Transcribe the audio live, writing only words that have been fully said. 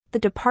the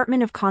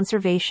Department of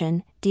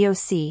Conservation,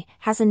 DOC,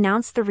 has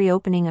announced the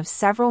reopening of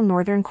several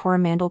northern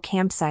Coromandel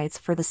campsites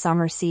for the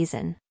summer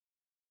season.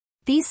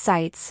 These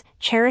sites,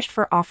 cherished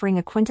for offering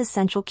a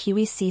quintessential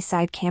Kiwi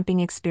seaside camping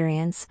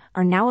experience,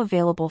 are now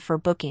available for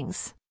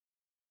bookings.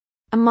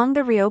 Among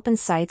the reopened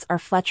sites are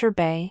Fletcher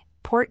Bay,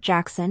 Port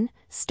Jackson,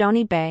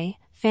 Stony Bay,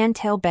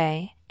 Fantail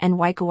Bay, and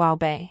Waikowhai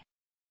Bay.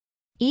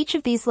 Each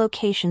of these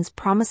locations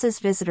promises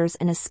visitors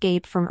an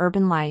escape from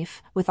urban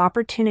life, with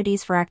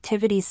opportunities for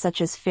activities such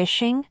as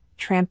fishing,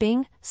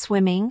 tramping,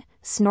 swimming,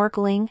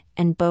 snorkeling,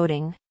 and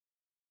boating.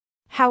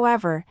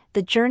 However,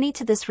 the journey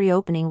to this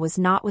reopening was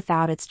not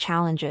without its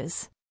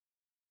challenges.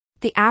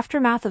 The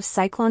aftermath of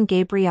Cyclone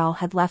Gabrielle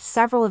had left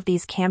several of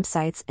these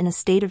campsites in a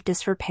state of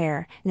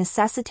disrepair,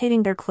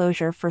 necessitating their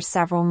closure for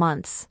several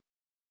months.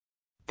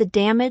 The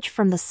damage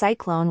from the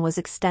cyclone was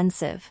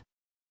extensive.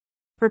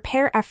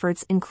 Repair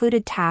efforts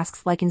included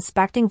tasks like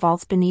inspecting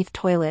vaults beneath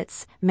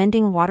toilets,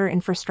 mending water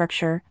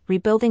infrastructure,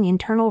 rebuilding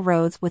internal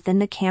roads within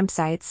the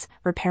campsites,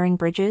 repairing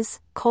bridges,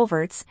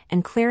 culverts,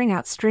 and clearing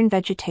out strewn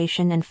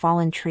vegetation and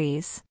fallen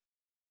trees.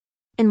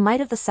 In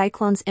light of the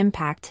cyclone's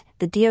impact,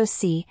 the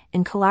DOC,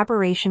 in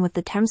collaboration with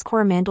the Thames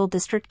Coromandel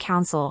District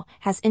Council,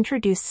 has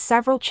introduced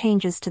several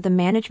changes to the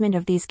management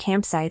of these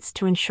campsites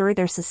to ensure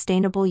their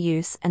sustainable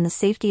use and the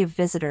safety of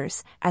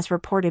visitors, as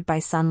reported by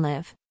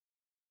SunLive.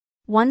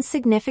 One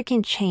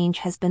significant change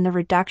has been the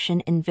reduction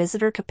in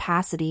visitor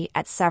capacity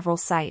at several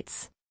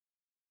sites.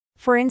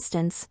 For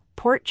instance,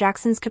 Port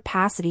Jackson's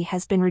capacity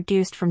has been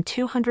reduced from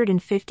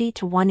 250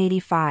 to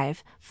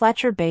 185,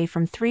 Fletcher Bay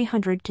from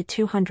 300 to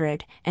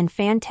 200, and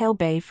Fantail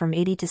Bay from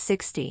 80 to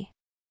 60.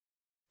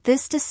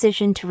 This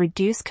decision to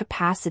reduce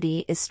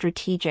capacity is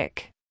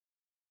strategic.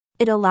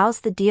 It allows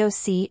the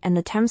DOC and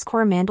the Thames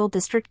Coromandel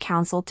District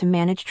Council to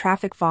manage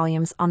traffic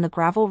volumes on the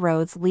gravel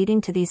roads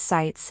leading to these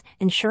sites,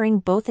 ensuring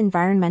both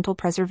environmental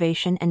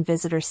preservation and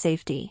visitor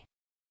safety.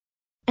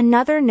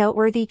 Another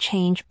noteworthy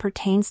change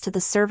pertains to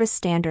the service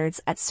standards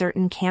at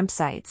certain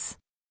campsites.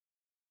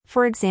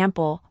 For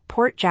example,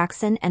 Port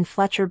Jackson and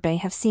Fletcher Bay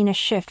have seen a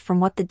shift from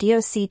what the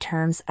DOC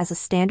terms as a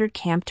standard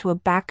camp to a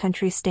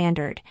backcountry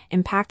standard,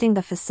 impacting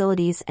the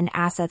facilities and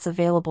assets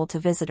available to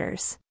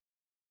visitors.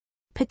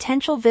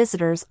 Potential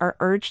visitors are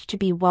urged to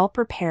be well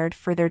prepared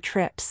for their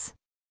trips.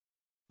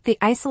 The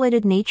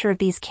isolated nature of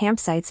these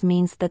campsites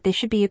means that they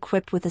should be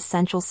equipped with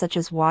essentials such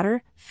as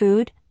water,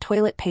 food,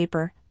 toilet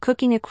paper,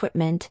 cooking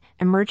equipment,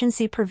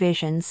 emergency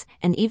provisions,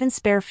 and even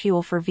spare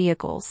fuel for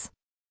vehicles.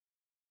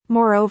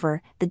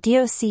 Moreover, the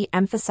DOC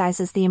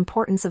emphasizes the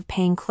importance of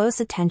paying close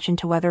attention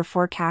to weather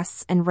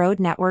forecasts and road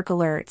network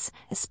alerts,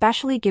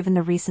 especially given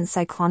the recent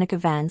cyclonic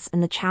events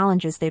and the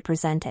challenges they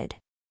presented.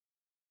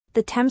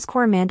 The Thames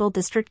Coromandel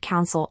District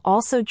Council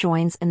also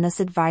joins in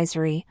this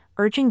advisory,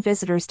 urging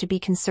visitors to be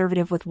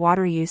conservative with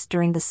water use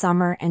during the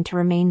summer and to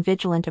remain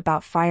vigilant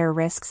about fire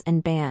risks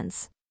and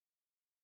bans.